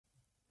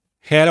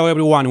Hello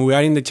everyone, we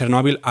are in the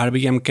Chernobyl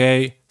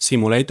RBMK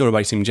simulator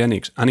by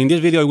simgenics, and in this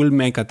video I will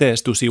make a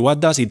test to see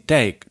what does it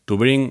take to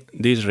bring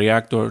this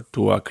reactor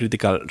to a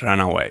critical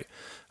runaway.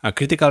 A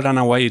critical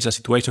runaway is a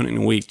situation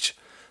in which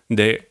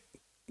the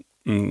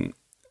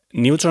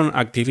neutron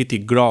activity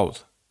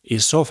growth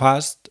is so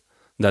fast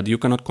that you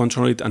cannot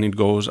control it and it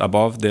goes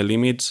above the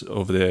limits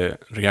of the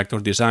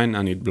reactor design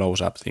and it blows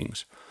up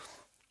things.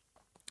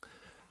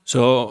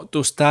 So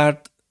to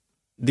start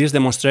this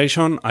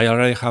demonstration, I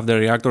already have the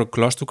reactor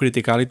close to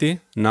criticality.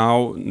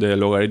 Now the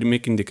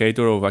logarithmic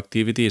indicator of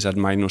activity is at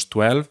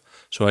 -12,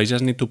 so I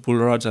just need to pull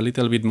rods a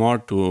little bit more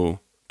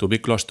to be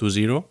close to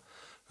 0.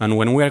 And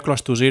when we are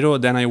close to 0,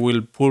 then I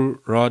will pull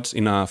rods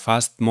in a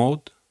fast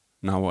mode.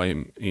 Now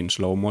I'm in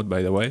slow mode,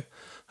 by the way.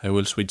 I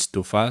will switch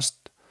to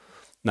fast.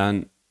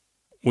 Then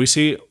we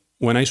see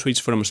when I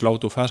switch from slow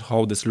to fast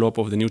how the slope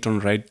of the neutron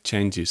rate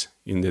changes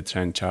in the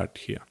trend chart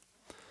here.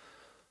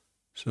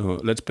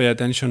 So let's pay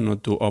attention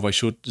not to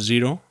overshoot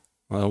 0,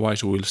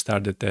 otherwise we will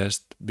start the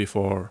test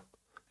before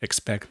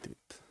expected.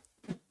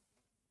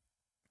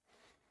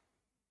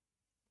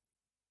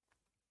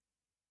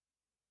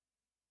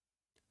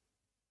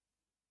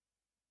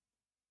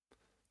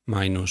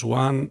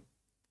 -1.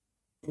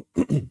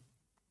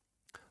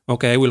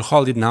 Okay, I will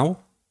hold it now.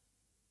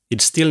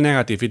 It's still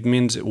negative, it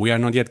means we are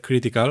not yet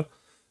critical.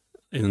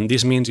 And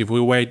this means if we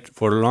wait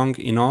for long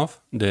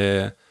enough,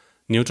 the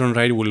neutron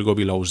rate will go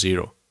below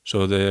 0.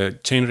 So the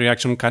chain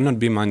reaction cannot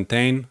be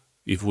maintained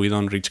if we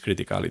don't reach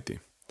criticality.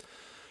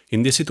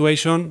 In this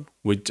situation,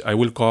 which I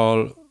will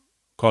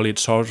call it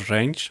source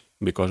range,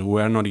 because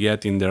we are not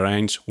yet in the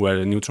range where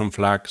the neutron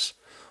flux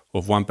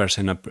of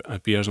 1%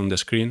 appears on the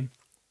screen,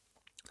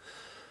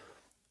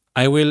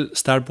 I will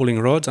start pulling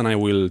rods and I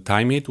will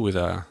time it with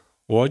a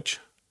watch.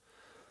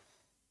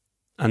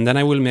 And then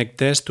I will make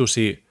tests to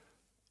see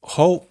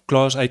how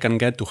close I can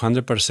get to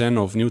 100%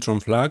 of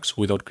neutron flux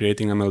without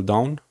creating a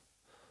meltdown.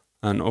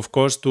 And of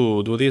course,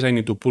 to do this, I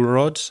need to pull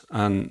rods,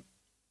 and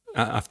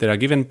after a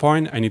given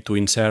point, I need to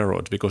insert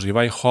rods, because if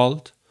I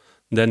hold,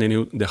 then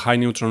the high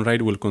neutron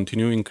rate will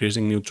continue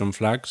increasing neutron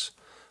flux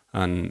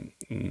and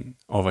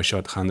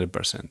overshot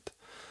 100%.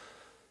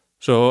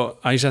 So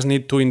I just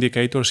need two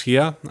indicators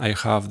here. I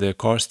have the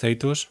core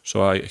status, so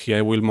here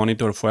I will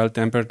monitor fuel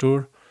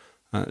temperature.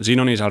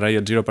 Xenon is already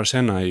at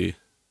 0%. I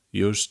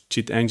use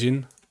cheat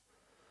engine.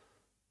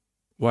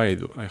 Why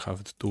do I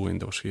have two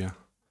windows here?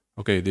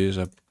 Okay, this is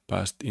a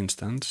past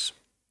instance.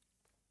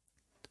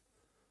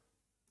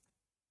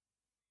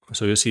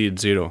 So you see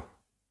it's 0.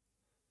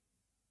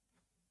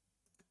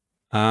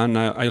 And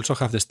I also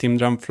have the steam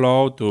drum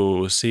flow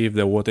to see if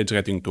the water is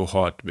getting too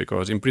hot,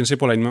 because in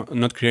principle I'm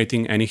not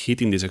creating any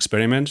heat in these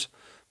experiments,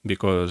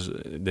 because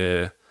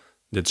the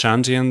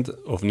transient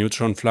of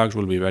neutron flux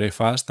will be very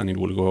fast and it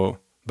will go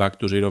back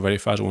to 0 very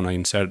fast when I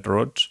insert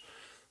rods.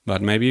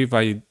 But maybe if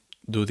I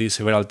do this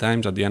several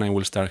times, at the end I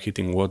will start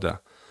heating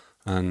water.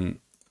 And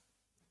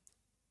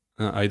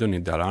I don't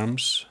need the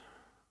alarms.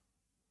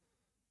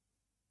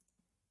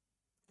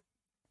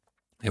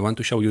 I want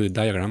to show you the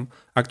diagram.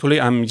 Actually,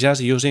 I'm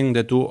just using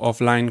the two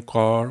offline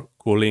core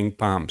cooling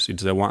pumps.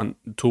 It's the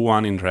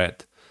 1 in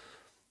red.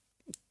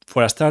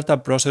 For a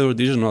startup procedure,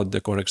 this is not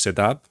the correct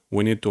setup.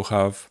 We need to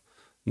have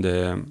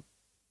the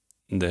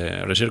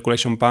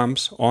recirculation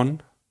pumps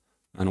on,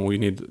 and we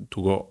need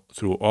to go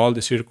through all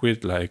the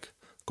circuit like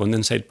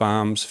condensate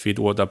pumps, feed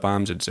water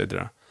pumps,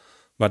 etc.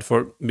 But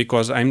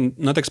because I'm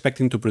not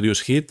expecting to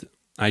produce heat,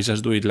 I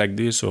just do it like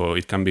this so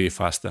it can be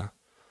faster.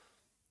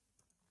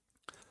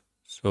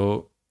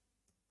 So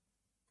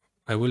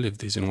I will leave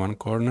this in one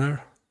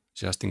corner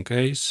just in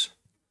case.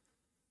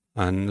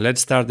 And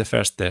let's start the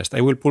first test.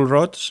 I will pull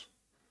rods,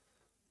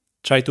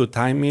 try to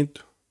time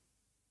it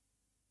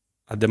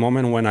at the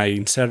moment when I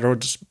insert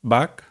rods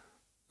back,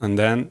 and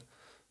then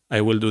I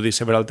will do this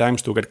several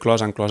times to get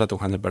close and closer to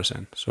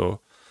 100%.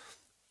 So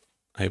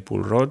I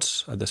pull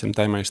rods, at the same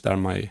time I start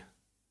my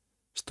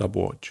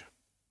stopwatch.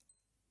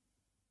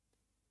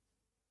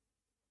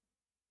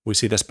 We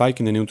see the spike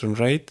in the neutron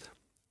rate.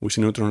 We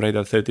see neutron rate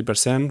at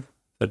 30%,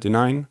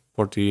 39,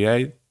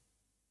 48.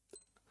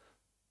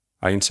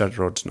 I insert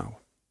rods now.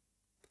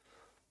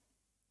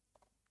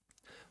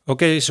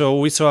 Okay, so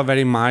we saw a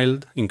very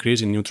mild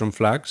increase in neutron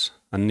flux,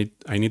 and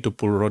I need to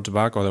pull rods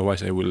back,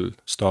 otherwise I will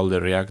stall the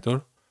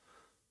reactor.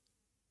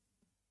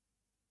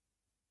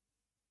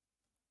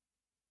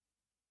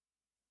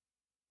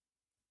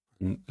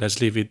 Let's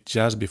leave it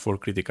just before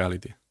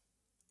criticality.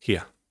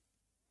 Here.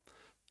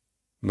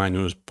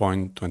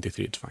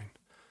 -0.23, it's fine.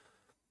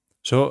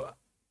 So,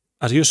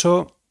 as you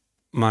saw,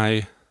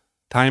 my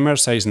timer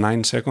says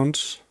 9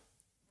 seconds.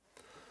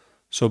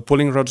 So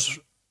pulling rods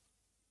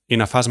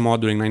in a fast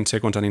mode during 9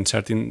 seconds and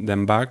inserting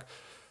them back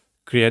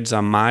creates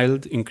a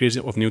mild increase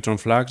of neutron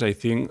flux. I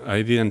think,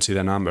 I didn't see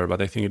the number,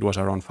 but I think it was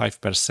around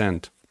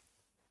 5%.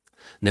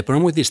 The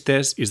problem with this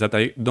test is that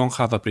I don't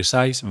have a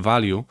precise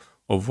value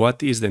of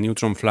what is the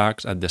neutron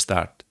flux at the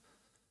start,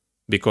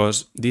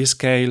 because this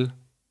scale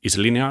is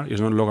linear,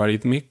 it's not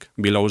logarithmic.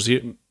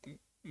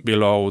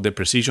 Below the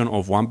precision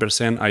of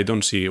 1%, I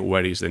don't see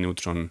where is the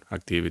neutron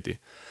activity.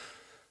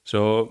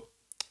 So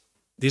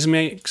this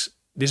makes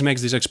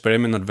this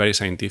experiment not very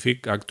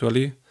scientific,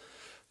 actually,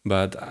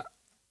 but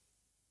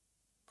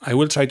I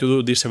will try to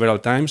do this several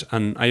times,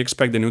 and I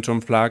expect the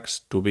neutron flux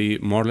to be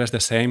more or less the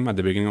same at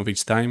the beginning of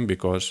each time,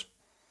 because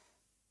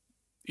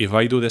if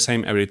I do the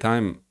same every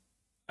time,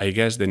 I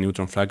guess the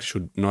neutron flux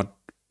should not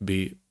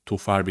be too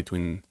far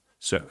between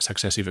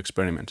successive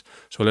experiments.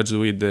 So let's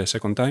do it the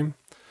second time.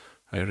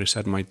 I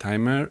reset my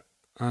timer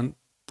and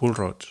pull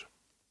rods.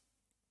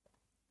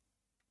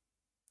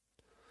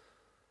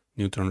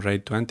 Neutron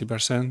rate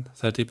 20%,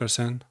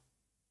 30%,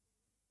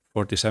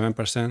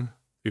 47%,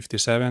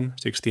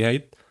 57%,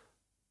 68%,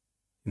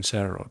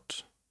 insert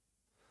rods.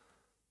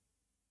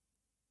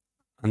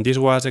 And this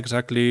was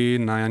exactly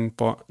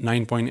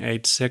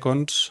 9.8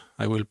 seconds.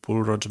 I will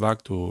pull rods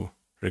back to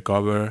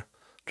recover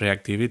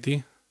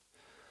reactivity.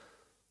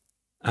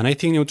 And I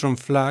think neutron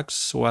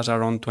flux was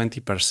around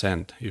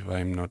 20%, if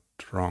I'm not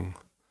wrong.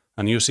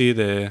 And you see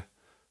the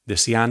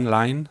cyan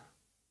line,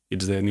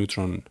 it's the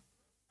neutron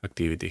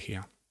activity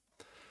here.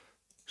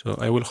 So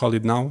I will hold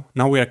it now.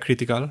 Now we are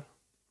critical.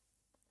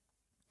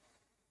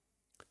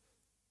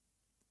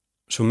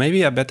 So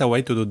maybe a better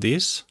way to do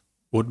this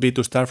would be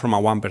to start from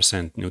a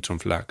 1% neutron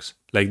flux.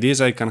 Like this,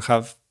 I can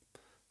have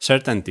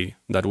certainty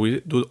that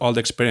we do all the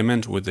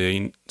experiments with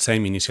the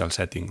same initial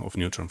setting of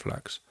neutron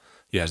flux.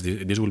 Yes,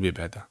 this will be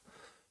better.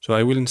 So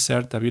I will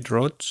insert a bit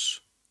rods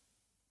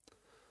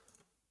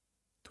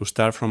to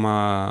start from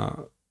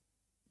a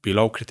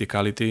below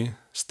criticality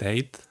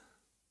state.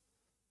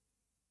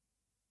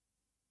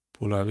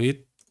 Pull a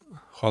bit,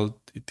 hold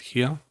it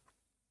here,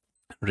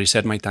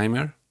 reset my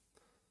timer.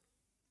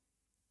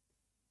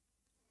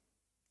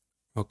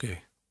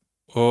 Okay.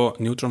 Oh,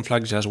 neutron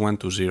flux just went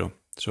to 0,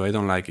 so I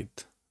don't like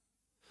it.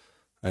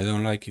 I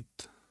don't like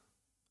it.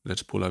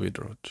 Let's pull a bit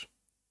rods.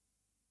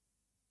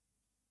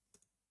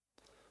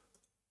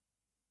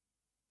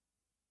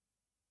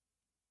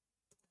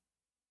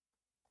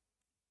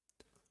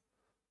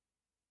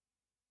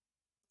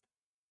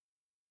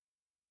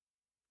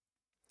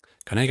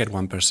 Can I get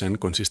 1%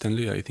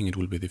 consistently? I think it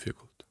will be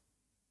difficult.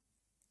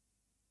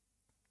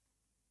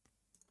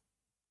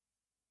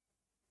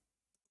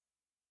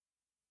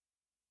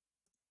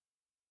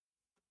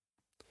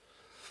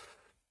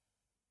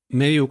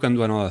 Maybe we can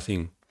do another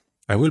thing.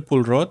 I will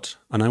pull rods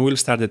and I will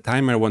start the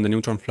timer when the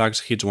neutron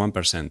flux hits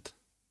 1%.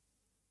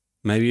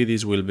 Maybe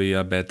this will be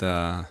a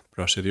better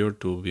procedure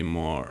to be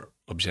more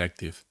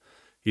objective.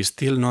 It's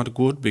still not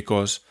good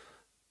because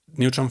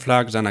neutron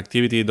flux and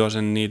activity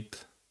doesn't need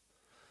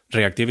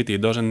reactivity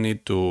doesn't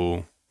need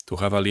to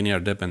have a linear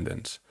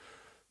dependence,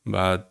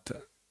 but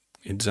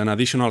it's an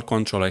additional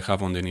control I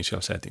have on the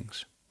initial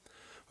settings.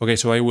 Okay,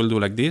 so I will do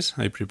like this.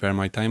 I prepare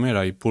my timer,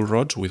 I pull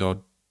rods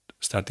without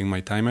starting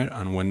my timer,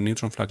 and when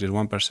neutron flux is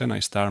 1%, I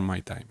start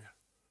my timer.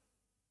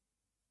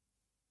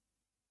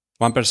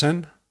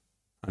 1%,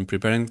 I'm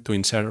preparing to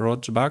insert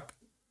rods back.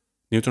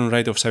 Neutron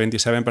rate of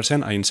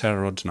 77%, I insert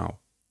rods now.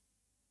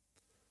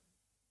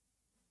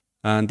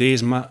 And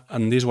this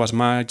was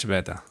much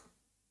better.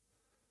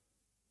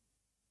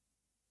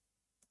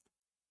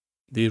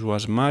 This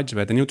was much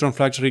better. Neutron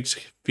flux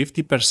reached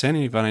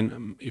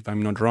 50%, if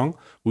I'm not wrong.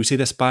 We see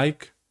the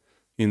spike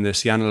in the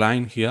cyan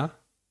line here,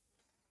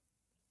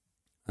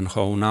 and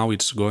how now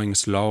it's going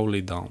slowly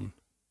down.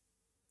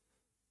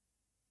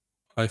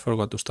 I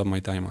forgot to stop my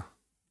timer.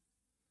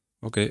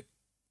 Okay,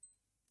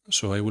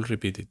 so I will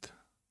repeat it.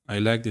 I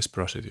like this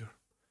procedure.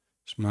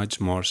 It's much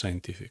more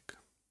scientific.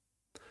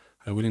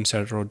 I will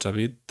insert rods a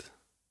bit.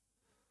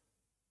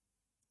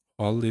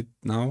 Hold it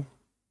now.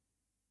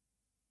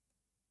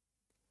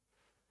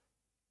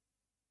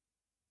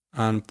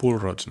 And pull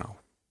rods now.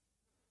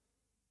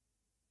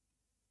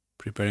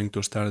 Preparing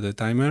to start the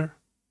timer.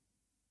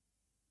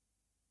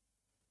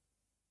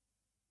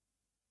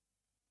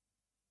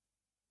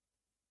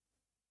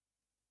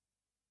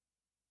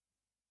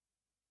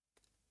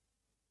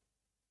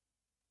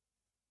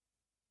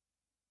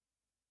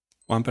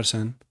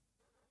 %.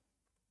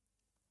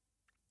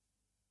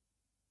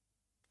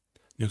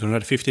 Neutron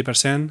rate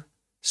 50%,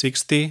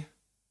 60,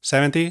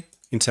 70,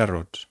 insert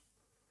rods.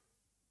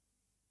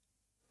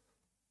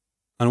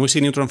 And we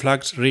see neutron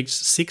flux reach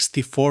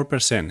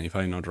 64%, if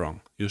I'm not wrong.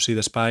 You see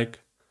the spike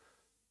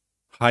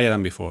higher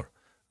than before.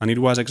 And it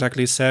was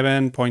exactly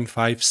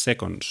 7.5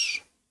 seconds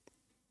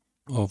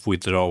of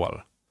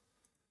withdrawal.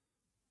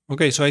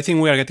 Okay, so I think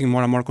we are getting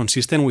more and more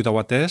consistent with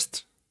our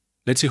tests.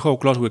 Let's see how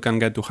close we can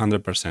get to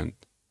 100%.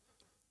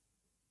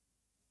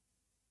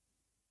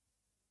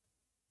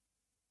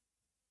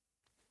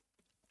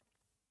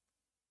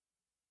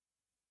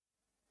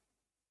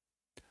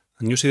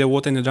 And you see the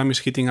water in the drum is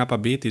heating up a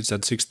bit. It's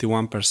at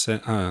 61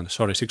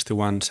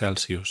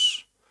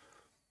 Celsius.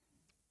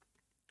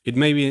 It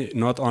may be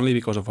not only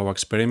because of our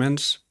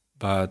experiments,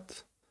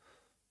 but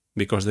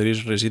because there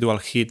is residual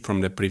heat from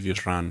the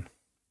previous run.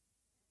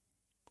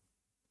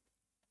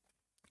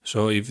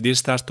 So if this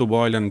starts to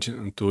boil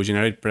and to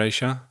generate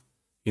pressure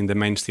in the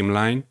main steam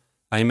line,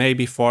 I may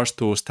be forced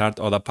to start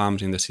other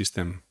pumps in the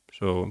system.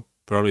 So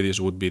probably this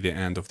would be the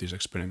end of this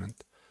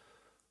experiment.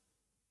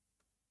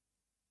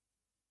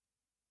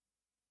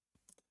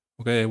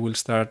 Okay, I will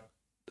stop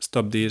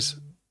this.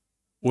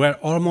 We're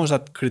almost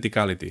at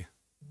criticality,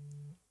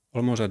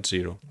 almost at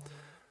 0.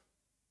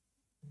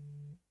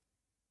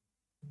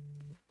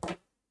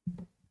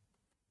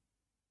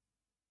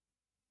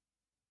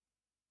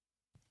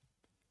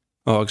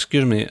 Oh,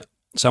 excuse me.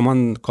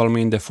 Someone called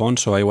me in the phone,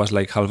 so I was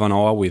like half an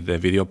hour with the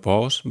video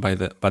pause, but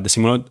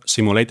the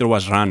simulator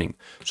was running.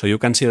 So you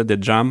can see that the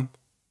drum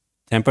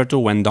temperature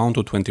went down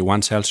to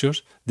 21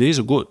 Celsius. This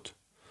is good,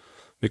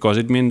 because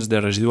it means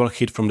the residual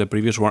heat from the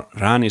previous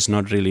run is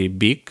not really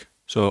big.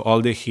 So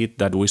all the heat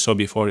that we saw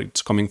before,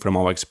 it's coming from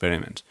our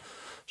experiments.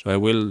 So I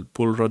will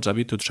pull rods a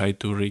bit to try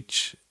to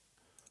reach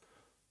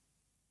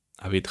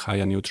a bit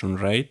higher neutron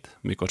rate,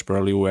 because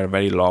probably we're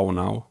very low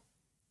now.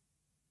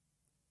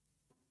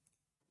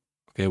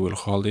 Okay, we'll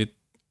hold it.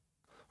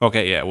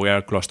 Okay, yeah, we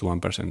are close to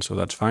 1%, so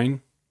that's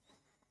fine.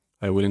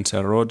 I will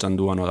insert rods and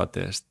do another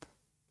test.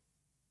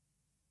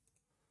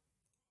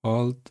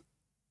 Hold.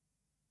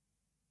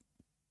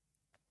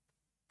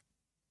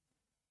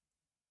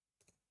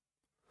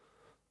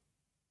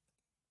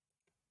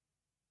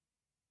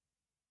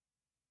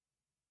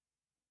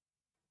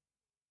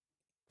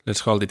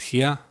 Let's hold it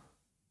here,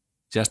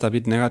 just a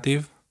bit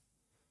negative,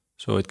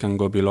 so it can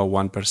go below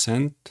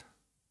 1%.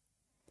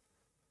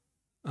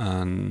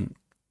 And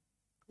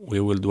we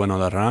will do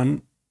another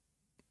run.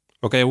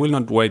 Okay, I will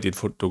not wait it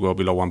to go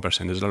below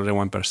 1%, it's already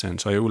 1%,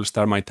 so I will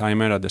start my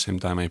timer at the same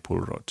time I pull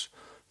rods.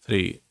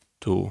 3,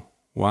 2,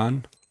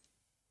 1.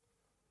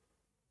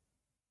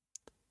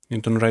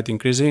 Newton rate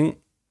increasing,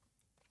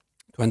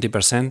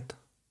 20%,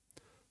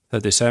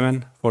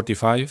 37,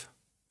 45,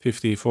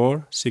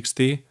 54,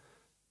 60,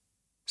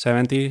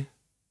 70.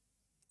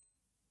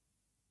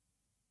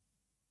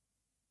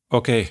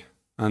 Okay,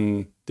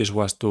 and this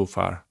was too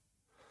far.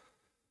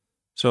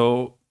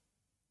 So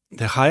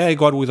the high I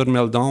got without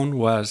meltdown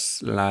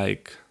was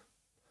like,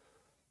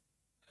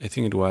 I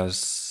think it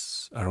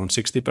was around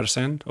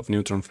 60% of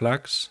neutron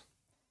flux.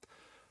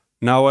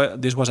 Now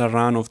this was a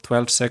run of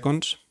 12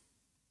 seconds,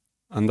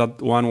 and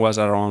that one was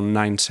around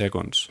 9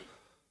 seconds.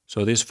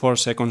 So this 4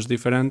 seconds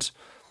difference,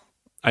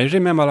 I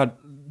remember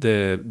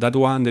that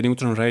one, the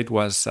neutron rate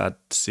was at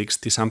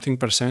 60 something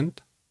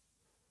percent.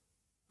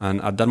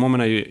 And at that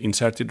moment I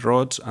inserted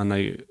rods and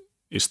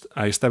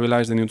I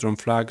stabilized the neutron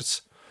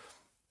flux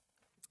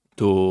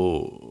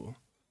to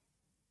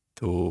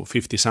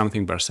 50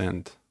 something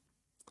percent.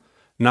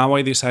 Now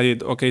I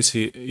decided, okay,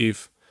 see,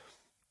 if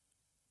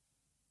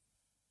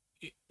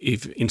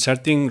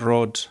inserting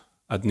rods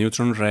at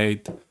neutron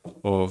rate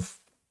of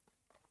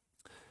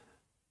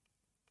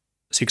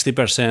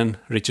 60%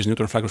 reaches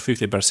neutron flux of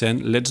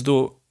 50%, let's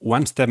do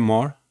one step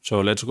more.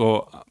 So let's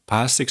go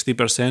past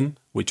 60%,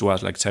 which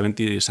was like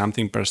 70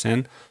 something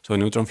percent. So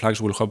neutron flux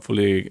will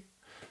hopefully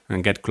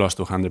get close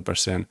to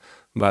 100%.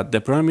 But the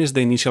problem is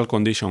the initial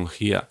condition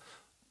here.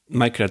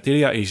 My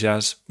criteria is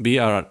just be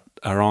around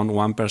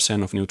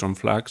 1% of neutron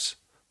flux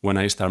when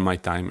I start my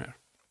timer.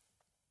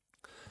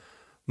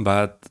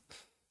 But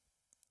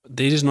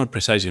this is not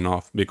precise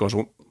enough, because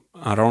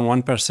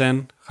around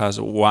 1% has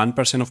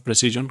 1% of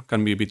precision,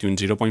 can be between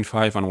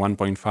 0.5 and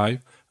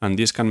 1.5, and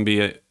this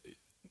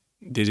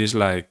is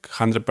like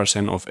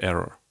 100% of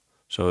error.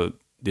 So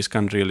this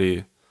can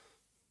really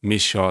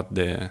misshot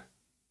the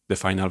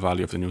final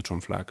value of the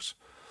neutron flux.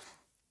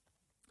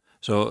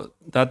 So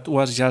that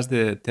was just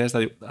the test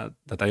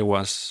that I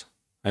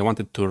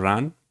wanted to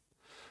run.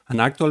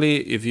 And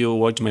actually, if you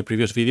watch my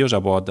previous videos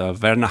about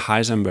Werner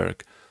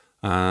Heisenberg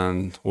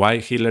and why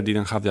Hitler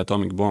didn't have the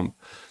atomic bomb,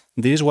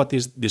 this is what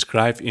is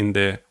described in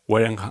the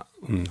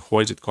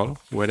what is it called?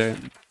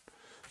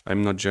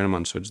 I'm not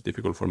German, so it's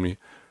difficult for me.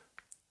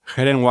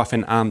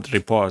 Herrenwaffenamt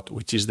report,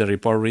 which is the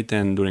report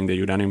written during the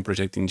uranium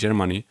project in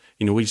Germany,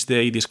 in which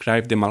they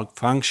describe the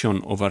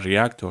malfunction of a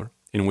reactor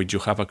in which you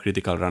have a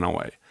critical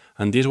runaway.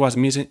 And this was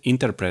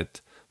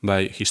misinterpreted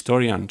by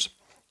historians,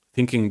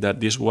 thinking that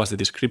this was the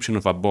description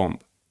of a bomb.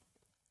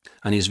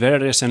 And it's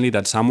very recently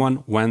that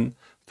someone went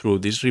through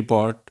this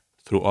report,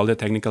 through all the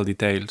technical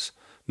details,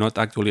 not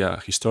actually a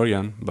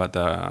historian, but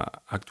an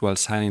actual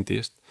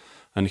scientist,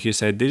 and he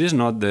said, this is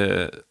not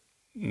the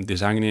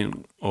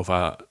designing of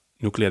a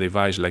nuclear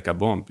device like a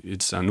bomb.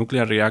 It's a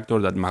nuclear reactor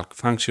that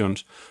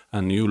malfunctions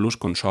and you lose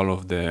control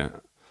of the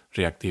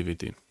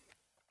reactivity.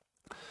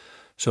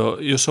 So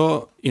you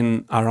saw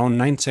in around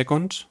 9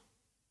 seconds,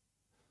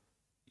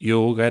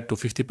 you get to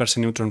 50%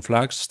 neutron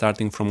flux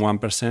starting from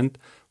 1%.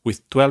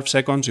 With 12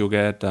 seconds, you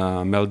get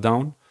a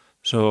meltdown.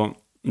 So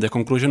the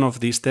conclusion of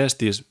this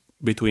test is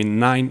between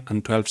 9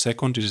 and 12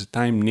 seconds is the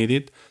time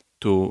needed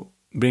to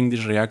bring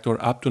this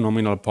reactor up to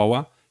nominal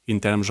power in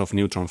terms of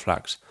neutron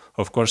flux.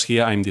 Of course,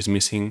 here I'm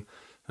dismissing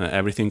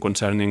everything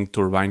concerning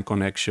turbine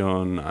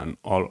connection and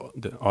all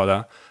the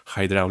other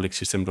hydraulic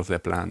systems of the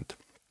plant.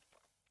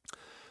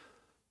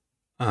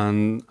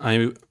 And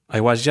I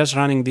was just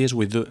running this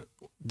with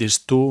these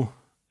two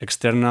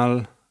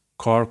external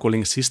core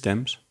cooling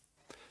systems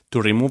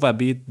to remove a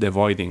bit the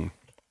voiding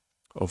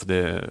of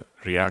the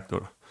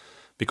reactor.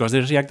 Because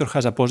the reactor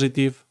has a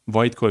positive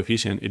void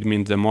coefficient, it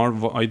means the more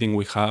voiding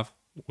we have,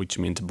 which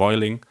means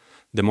boiling,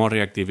 the more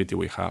reactivity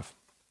we have.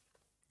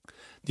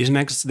 This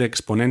makes the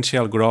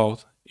exponential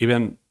growth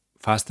even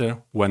faster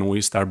when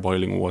we start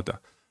boiling water.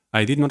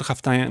 I did not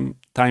have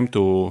time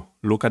to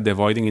look at the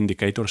voiding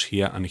indicators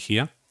here and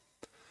here,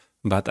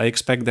 but I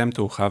expect them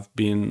to have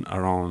been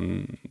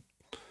around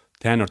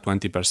 10 or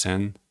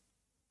 20%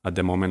 at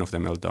the moment of the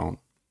meltdown.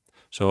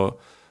 So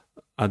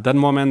at that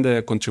moment,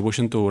 the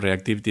contribution to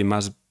reactivity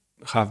must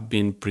have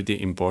been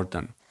pretty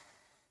important.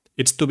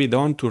 It's to be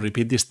done to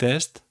repeat this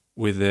test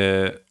with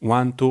the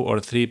 1, 2, or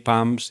 3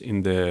 pumps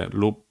in the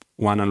loop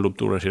 1 and loop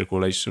 2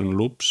 recirculation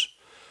loops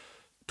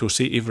to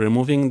see if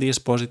removing this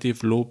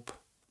positive loop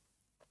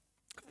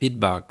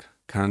feedback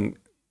can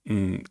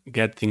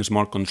get things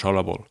more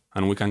controllable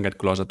and we can get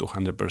closer to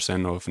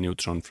 100% of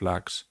neutron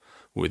flux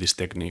with this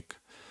technique.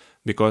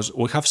 Because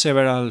we have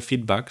several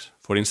feedbacks.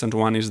 For instance,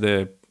 one is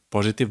the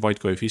positive void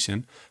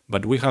coefficient,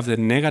 but we have the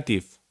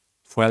negative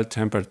fuel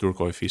temperature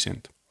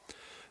coefficient.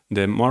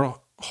 The more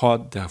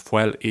hot the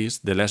fuel is,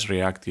 the less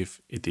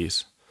reactive it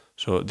is.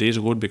 So this is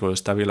good because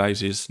it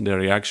stabilizes the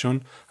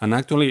reaction. And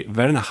actually,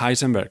 Werner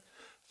Heisenberg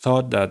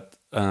thought that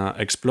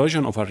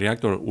explosion of a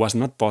reactor was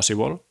not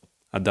possible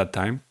at that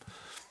time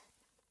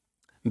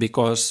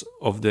because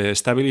of the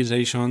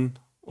stabilization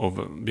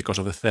because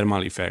of the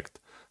thermal effect.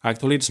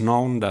 Actually, it's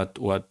known that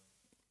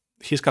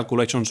his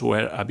calculations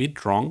were a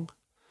bit wrong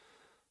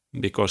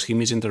because he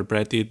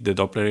misinterpreted the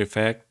Doppler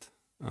effect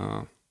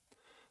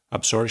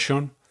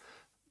absorption,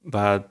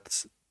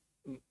 but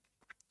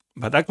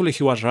actually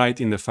he was right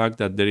in the fact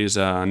that there is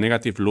a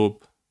negative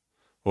loop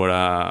or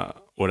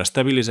a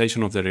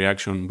stabilization of the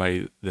reaction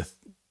by the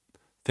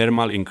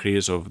thermal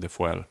increase of the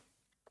fuel.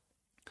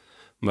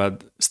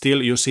 But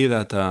still, you see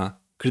that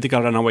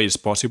critical runaway is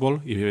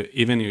possible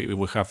even if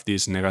we have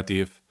this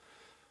negative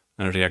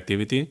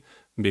reactivity,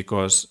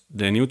 because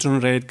the neutron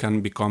rate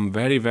can become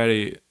very,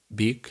 very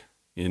big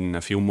in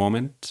a few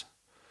moments,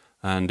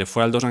 and the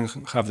fuel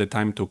doesn't have the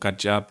time to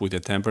catch up with the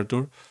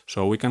temperature,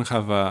 so we can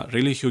have a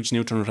really huge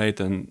neutron rate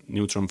and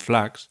neutron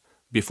flux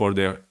before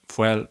the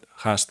fuel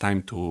has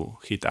time to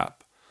heat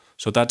up.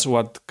 So that's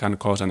what can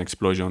cause an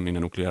explosion in a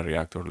nuclear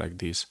reactor like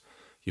this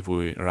if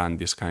we run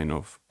this kind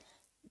of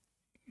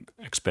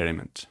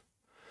experiment.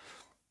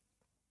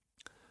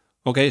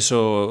 Okay,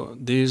 so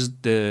this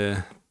is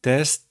the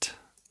test.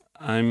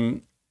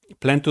 I'm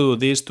planning to do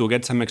this to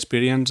get some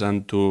experience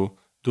and to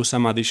do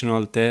some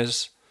additional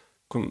tests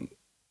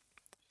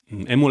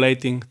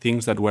emulating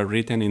things that were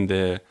written in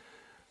the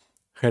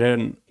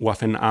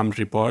Herrenwaffenamt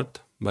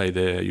report by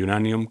the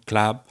Uranium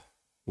Club,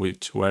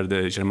 which were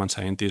the German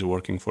scientists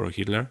working for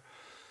Hitler.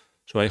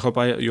 So I hope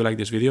you like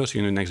this video. See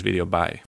you in the next video. Bye.